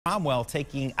Cromwell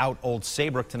taking out Old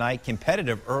Saybrook tonight.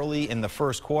 Competitive early in the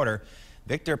first quarter.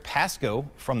 Victor Pasco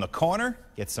from the corner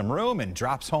gets some room and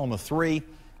drops home a three.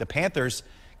 The Panthers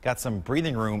got some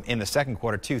breathing room in the second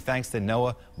quarter too, thanks to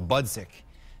Noah Budzik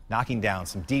knocking down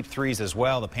some deep threes as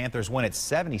well. The Panthers win at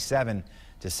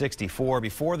 77-64.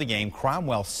 Before the game,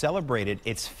 Cromwell celebrated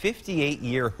its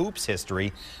 58-year hoops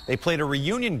history. They played a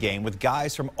reunion game with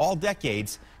guys from all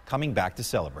decades coming back to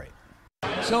celebrate.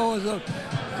 So it was a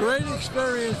great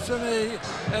experience to me,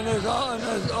 and there's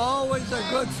always a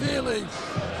good feeling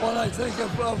when I think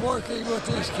of working with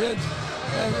these kids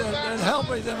and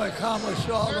helping them accomplish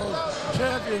all those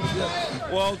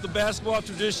championships. Well, the basketball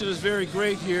tradition is very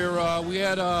great here. We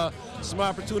had some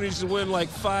opportunities to win like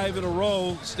 5 in a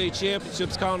row, state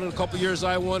championships, counting a couple years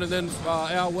I won, and then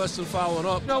Al Weston following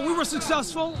up. No, we were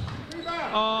successful.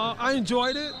 I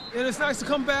enjoyed it, and it's nice to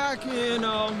come back and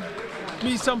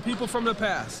meet some people from the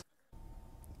past.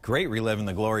 Great reliving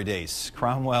the glory days.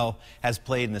 Cromwell has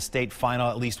played in the state final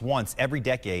at least once every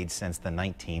decade since the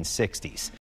 1960s.